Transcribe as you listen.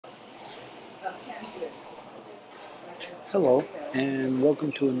Hello, and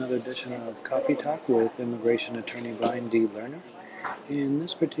welcome to another edition of Coffee Talk with immigration attorney Brian D. Lerner. In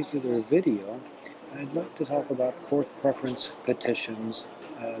this particular video, I'd like to talk about fourth preference petitions,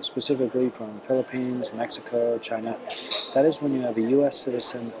 specifically from Philippines, Mexico, China. That is when you have a U.S.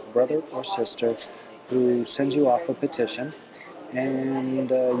 citizen brother or sister who sends you off a petition,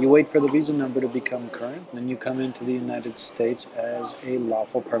 and you wait for the visa number to become current, and you come into the United States as a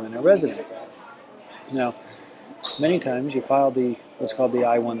lawful permanent resident. Now, many times you file the what's called the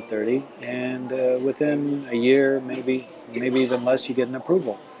I-130, and within a year, maybe even less, you get an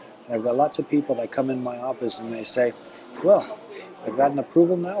approval. I've got lots of people that come in my office and they say, "Well, I've got an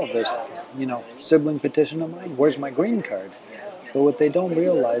approval now of this, sibling petition of mine. Where's my green card?" But what they don't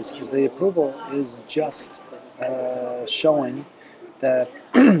realize is the approval is just showing that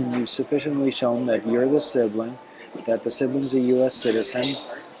you've sufficiently shown that you're the sibling, that the sibling's a U.S. citizen,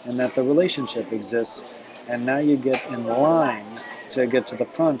 and that the relationship exists. And now you get in line to get to the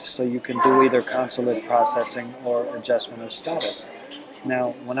front so you can do either consulate processing or adjustment of status.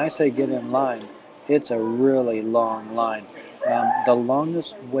 Now, when I say get in line, it's a really long line. The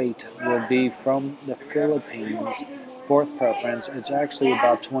longest wait will be from the Philippines, fourth preference. It's actually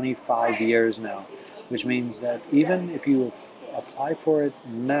about 25 years now, which means that even if you apply for it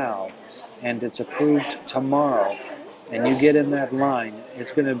now and it's approved tomorrow, and you get in that line,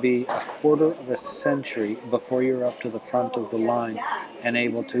 it's going to be a quarter of a century before you're up to the front of the line and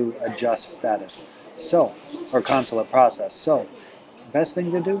able to adjust status. So, or consulate process. So, best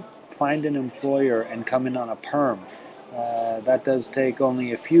thing to do, find an employer and come in on a perm. That does take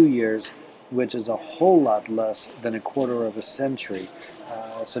only a few years, which is a whole lot less than a quarter of a century.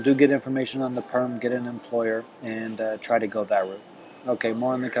 So do get information on the perm, get an employer, and try to go that route. Okay,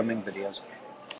 more in the coming videos.